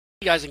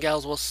Hey guys and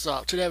gals, what's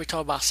up? Today we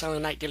talk about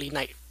Silent Night, Deadly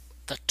Night,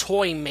 the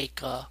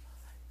Toymaker,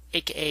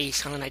 aka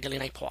Silent Night, Deadly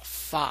Night Part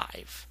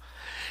 5.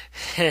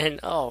 And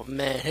oh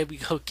man, here we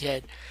go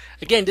again.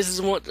 Again, this is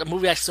a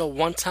movie I saw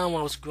one time when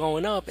I was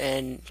growing up,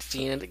 and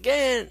seeing it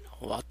again.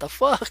 What the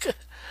fuck?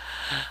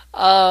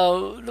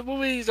 The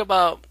movie is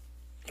about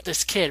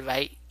this kid,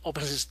 right?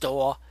 Opens his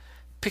door,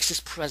 picks his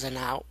present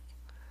out,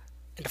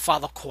 and the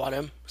father caught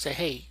him. Say,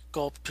 hey,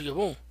 go up to your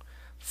room.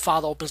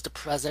 Father opens the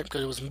present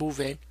because it was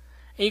moving,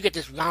 and you get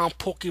this round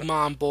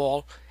Pokemon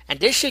ball. And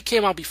this shit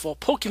came out before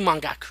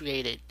Pokemon got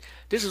created.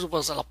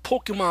 Was a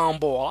Pokemon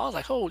ball. I was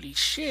like, holy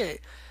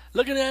shit.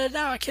 Looking at it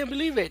now, I can't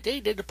believe it.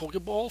 They did the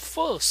Pokeball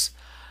first.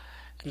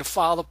 And the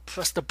father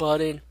pressed the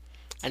button,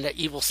 and the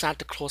evil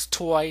Santa Claus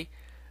toy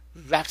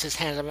wraps his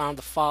hands around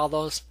the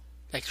father's,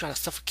 like trying to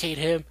suffocate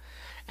him.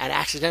 And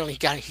accidentally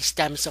he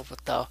stabbed himself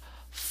with the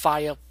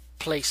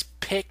fireplace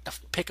pick, the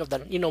pick of the,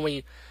 when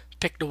you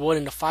pick the wood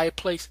in the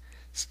fireplace,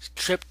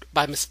 tripped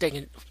by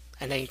mistake,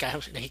 and then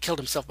he killed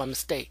himself by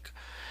mistake.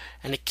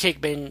 And the kid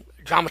been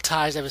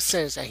dramatized ever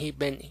since, and he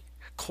been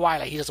quiet,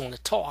 like he doesn't want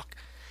to talk.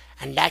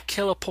 And that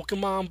killer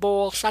Pokemon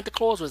ball, Santa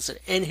Claus, was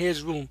in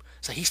his room,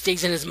 so he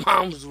stays in his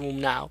mom's room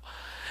now.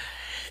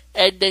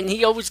 And then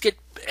he always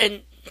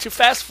and to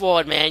fast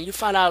forward, man, you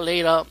find out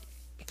later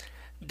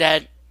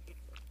that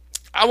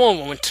I won't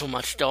ruin too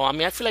much though. I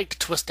mean, I feel like the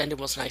twist ending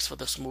was nice for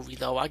this movie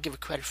though. I give it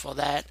credit for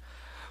that.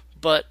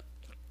 But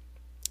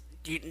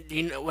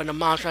you know, when the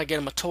mom's trying to get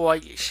him a toy,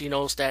 she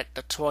knows that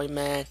the toy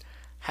man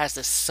has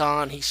this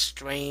son. He's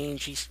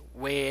strange. He's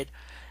weird,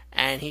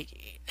 and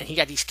he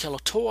got these killer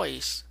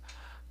toys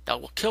that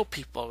will kill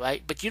people,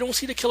 right? But you don't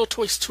see the killer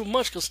toys too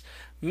much because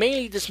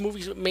mainly this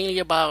movie's mainly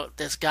about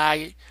this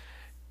guy,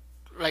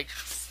 like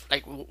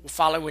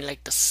following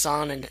like the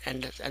son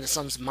and the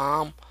son's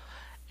mom,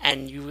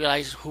 and you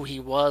realize who he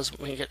was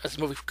when as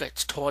the movie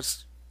gets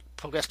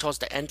progress towards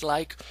the end,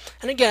 like.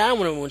 And again, I don't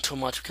want to ruin too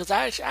much because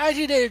I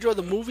actually did enjoy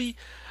the movie,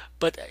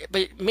 but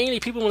mainly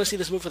people want to see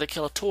this movie for the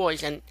killer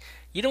toys, and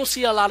you don't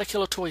see a lot of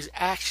killer toys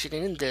action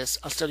in this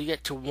until you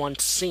get to one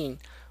scene,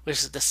 which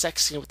is the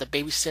sex scene with the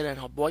babysitter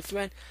and her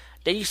boyfriend.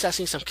 Then you start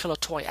seeing some killer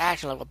toy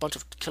action, like a bunch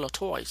of killer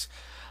toys.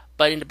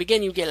 But in the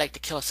beginning, you get like the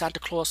killer Santa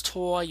Claus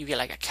toy, you get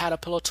like a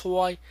caterpillar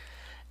toy,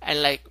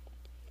 and like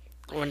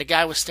when the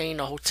guy was staying in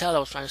the hotel, I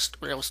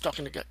was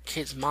talking to the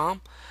kid's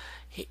mom.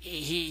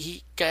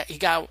 He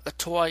got a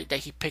toy that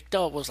he picked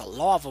up was a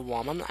lava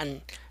woman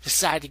and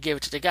decided to give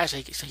it to the guy so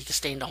he could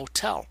stay in the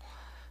hotel,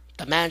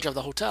 the manager of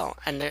the hotel,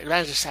 and the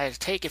manager decided to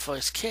take it for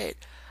his kid.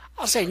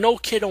 I'll say no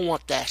kid don't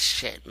want that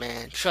shit,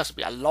 man. Trust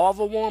me, a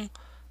lava woman,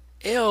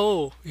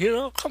 ew,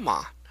 come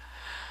on.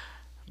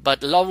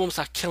 But the lava women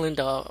are killing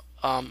the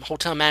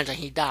hotel manager.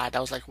 He died.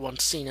 That was like one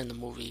scene in the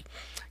movie.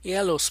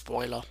 Yeah, a little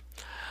spoiler.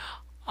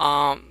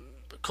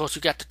 Of course,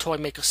 you got the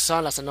Toymaker's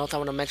son. That's another time I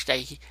want to mention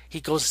that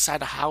he goes inside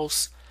the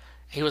house.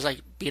 He was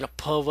like being a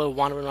pervert,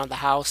 wandering around the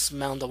house,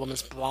 smelling the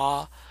woman's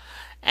bra,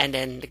 and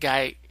then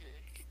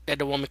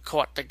the woman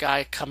caught the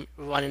guy come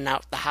running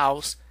out the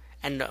house,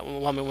 and the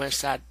woman went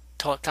inside,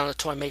 telling the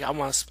Toymaker, "I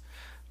want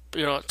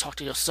to, talk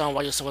to your son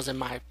while your son was in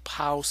my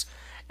house."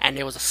 And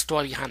there was a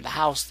story behind the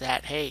house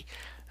that hey,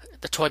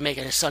 the Toymaker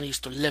and his son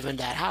used to live in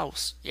that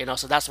house,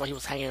 so that's why he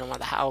was hanging around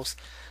the house.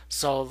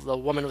 So the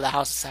woman of the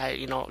house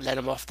decided, let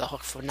him off the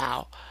hook for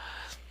now.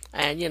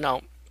 And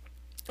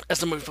as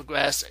the movie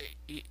progresses,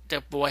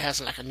 the boy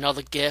has like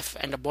another gift,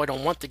 and the boy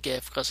don't want the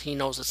gift because he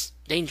knows it's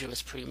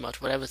dangerous, pretty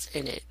much whatever's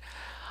in it.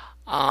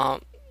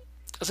 Um,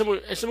 as the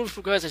movie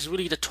progresses, it's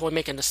really the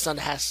Toymaker and the son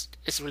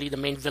it's really the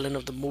main villain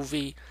of the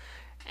movie.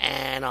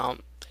 And I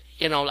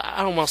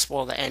don't want to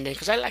spoil the ending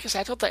because like I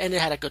said, I thought the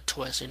ending had a good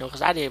twist,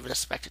 because I didn't even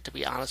expect it, to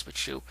be honest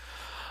with you.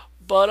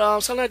 But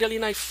Silent Night Deadly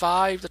Night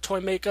 5, the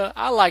Toymaker,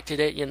 I liked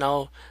it,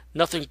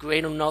 nothing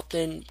great or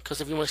nothing,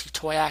 because if you want to see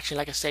toy action,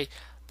 like I say,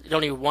 there's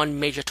only one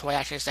major toy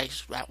action, it's like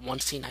that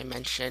one scene I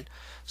mentioned,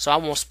 so I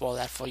won't spoil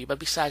that for you. But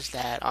besides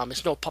that,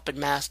 it's no Puppet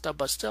Master,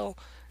 but still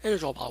an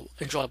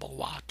enjoyable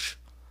watch.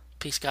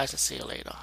 Peace, guys, and see you later.